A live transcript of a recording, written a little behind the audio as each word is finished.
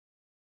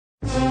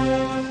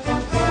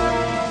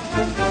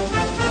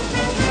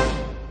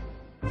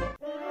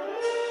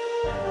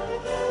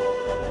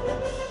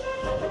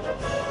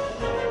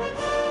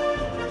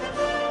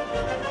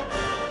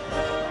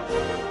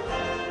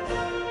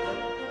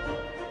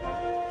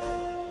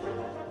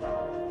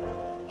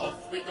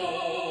Off we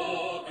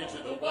go into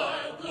the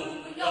wild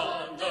blue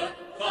yonder,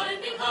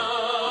 climbing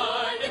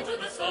high into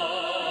the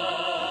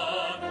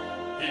sun.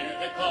 Here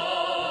they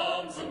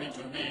come, zooming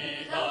to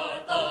meet our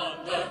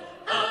thunder.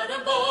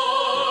 Adam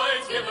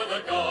boys, give her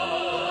the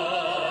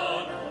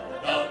gun.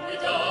 Down we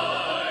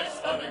dive,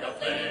 spouting a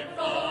flame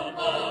from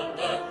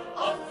under.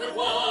 Off with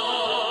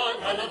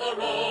one hell of a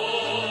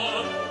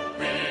roar.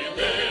 We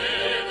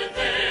live in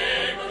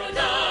fame, and we're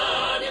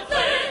down in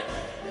flame.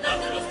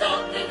 Nothing will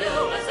stop the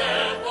U.S.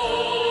 Air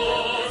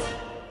Force.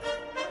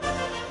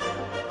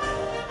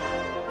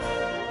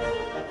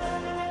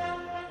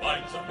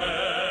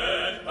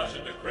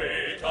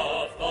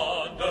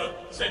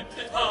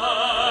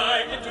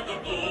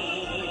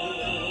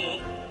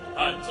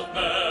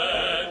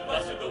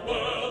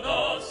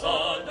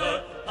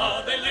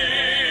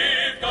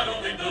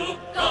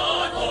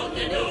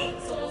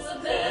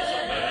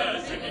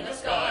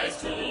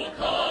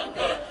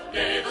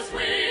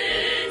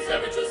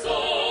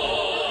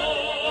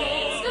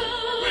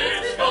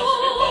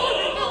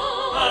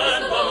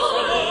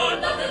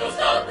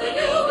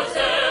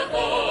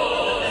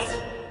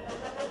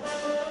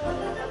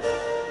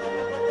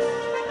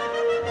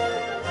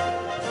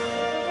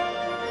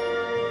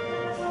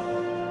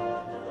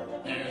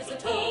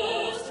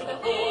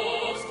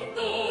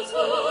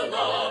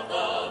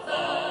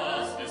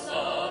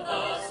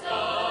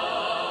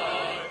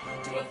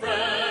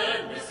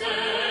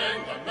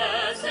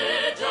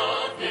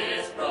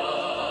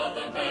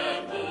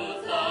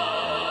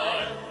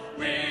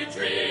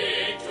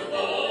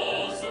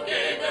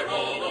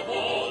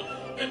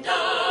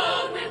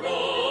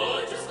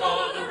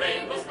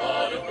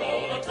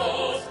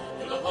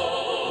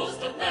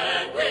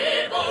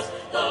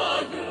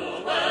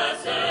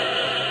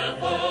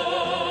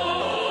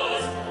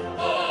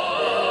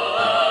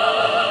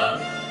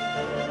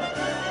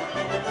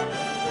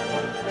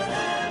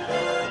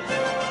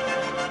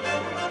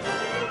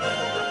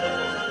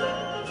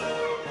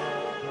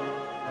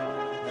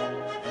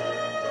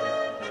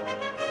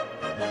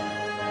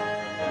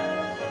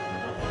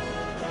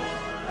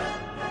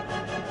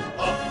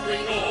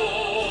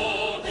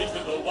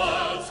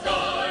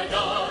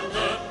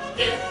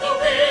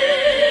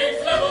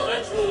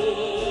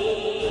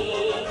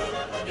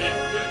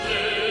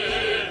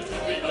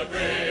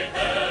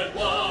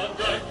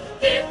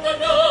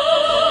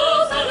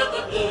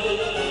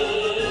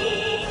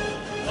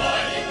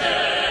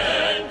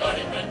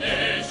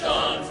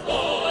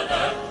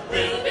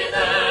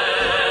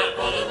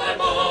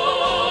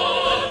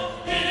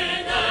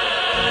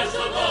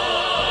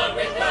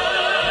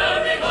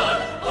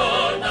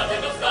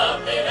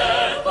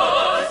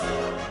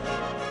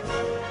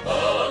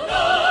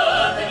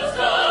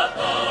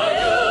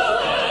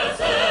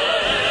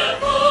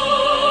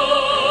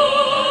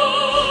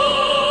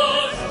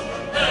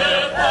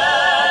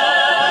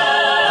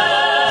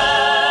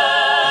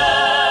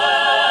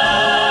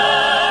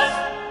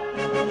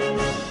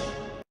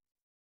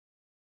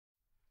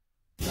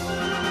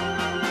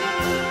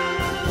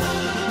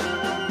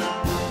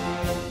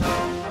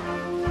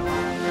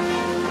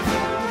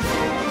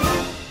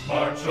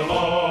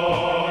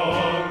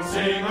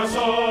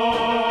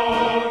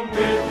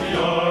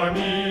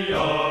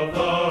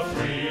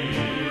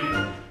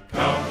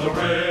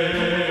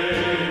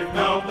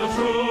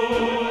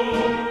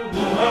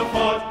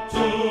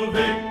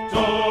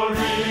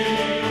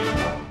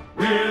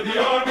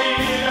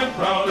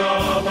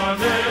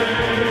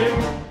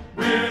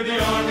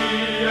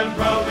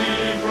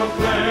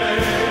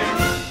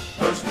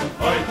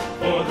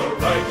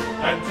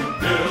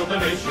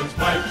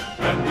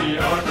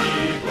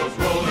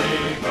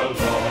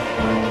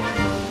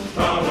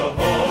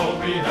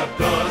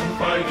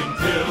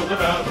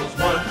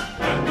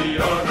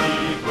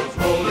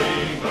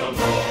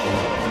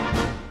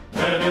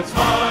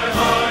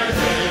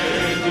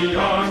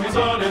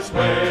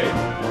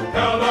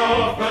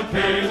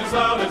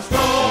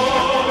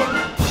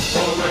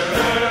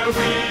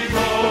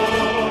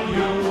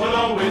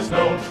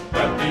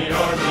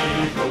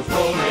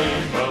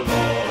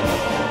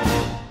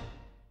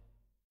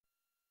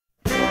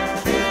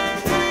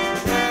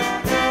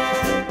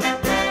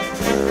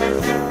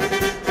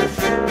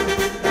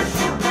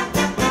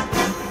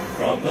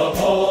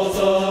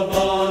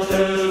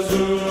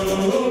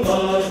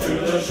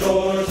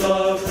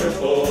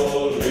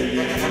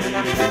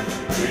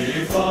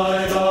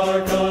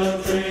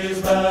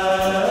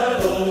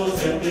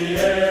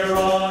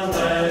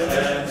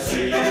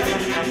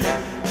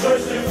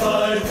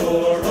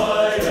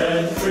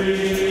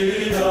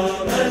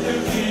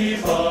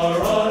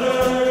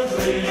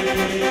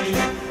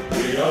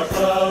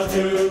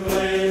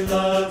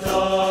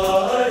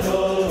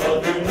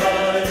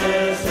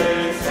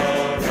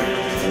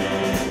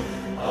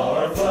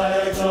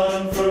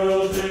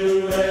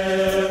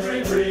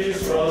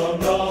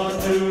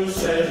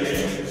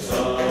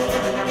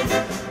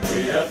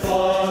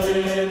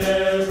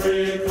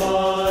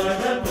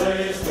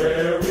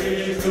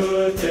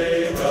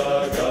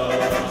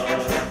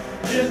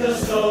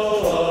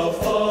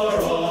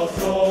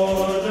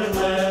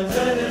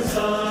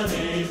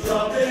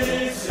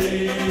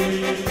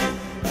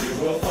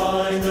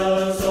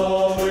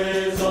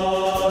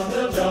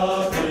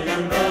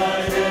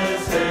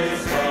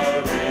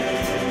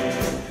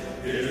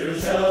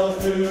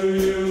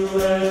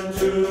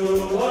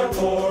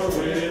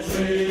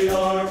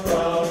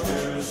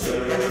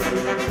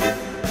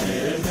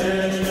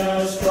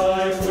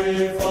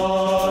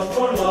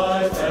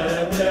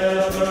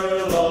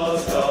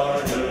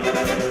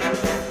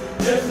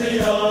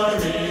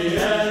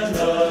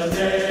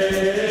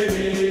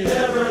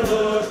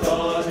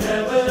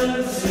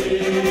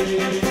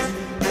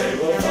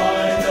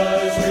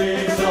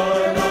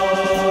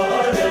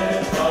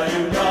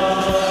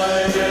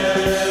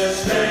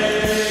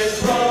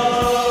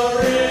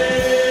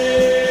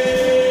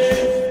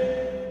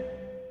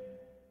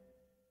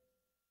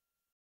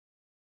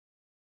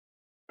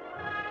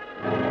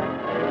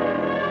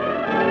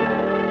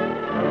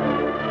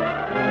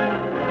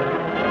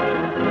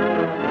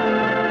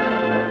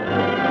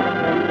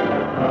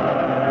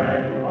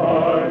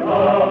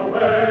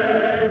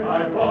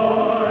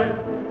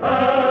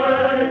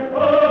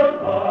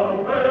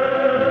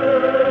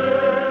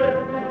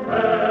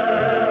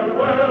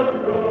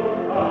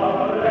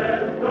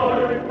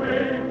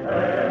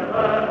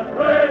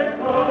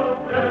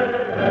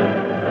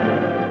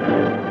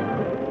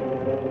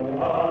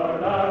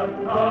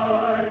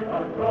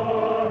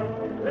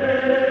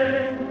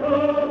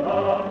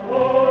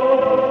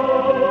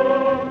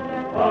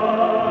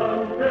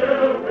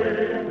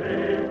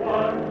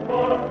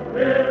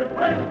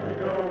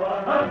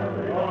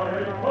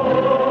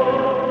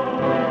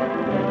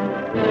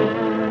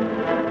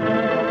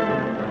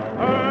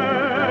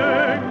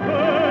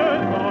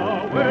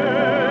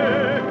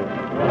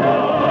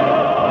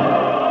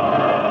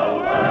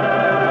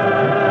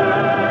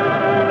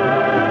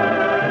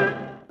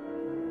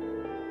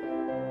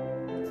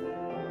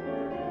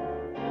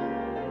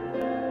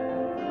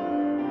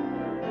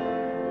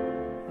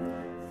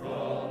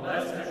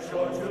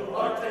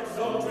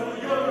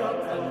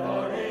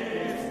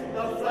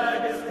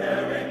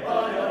 carried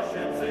by our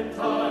ships in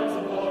times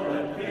of war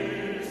and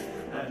peace,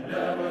 and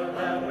never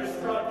have we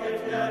struck it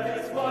yet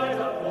in spite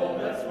of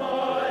foeman's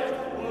might.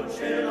 We'll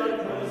cheer and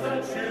cruise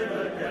and cheer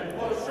again,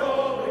 for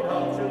sure we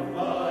come to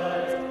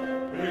fight.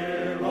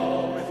 We're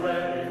always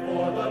ready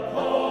for the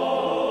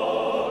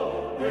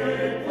call. We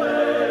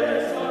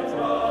place our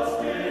trust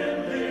in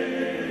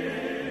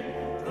thee.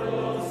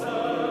 Through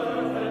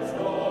surf and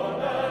storm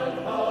and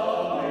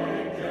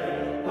howling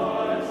gale,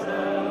 thy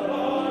shall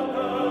on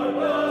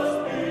purpose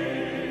be.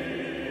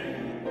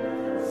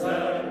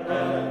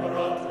 Semper,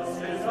 Paratus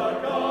is our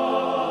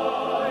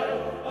guide,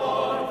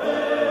 our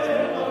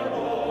faith, our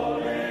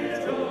holy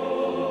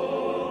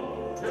tomb.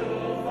 To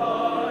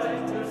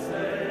fight, to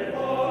save,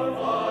 or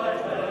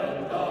fight and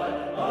die,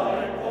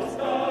 like Coast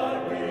Guard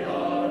we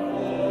are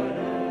for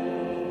you.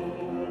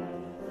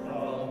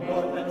 From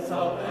north and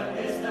south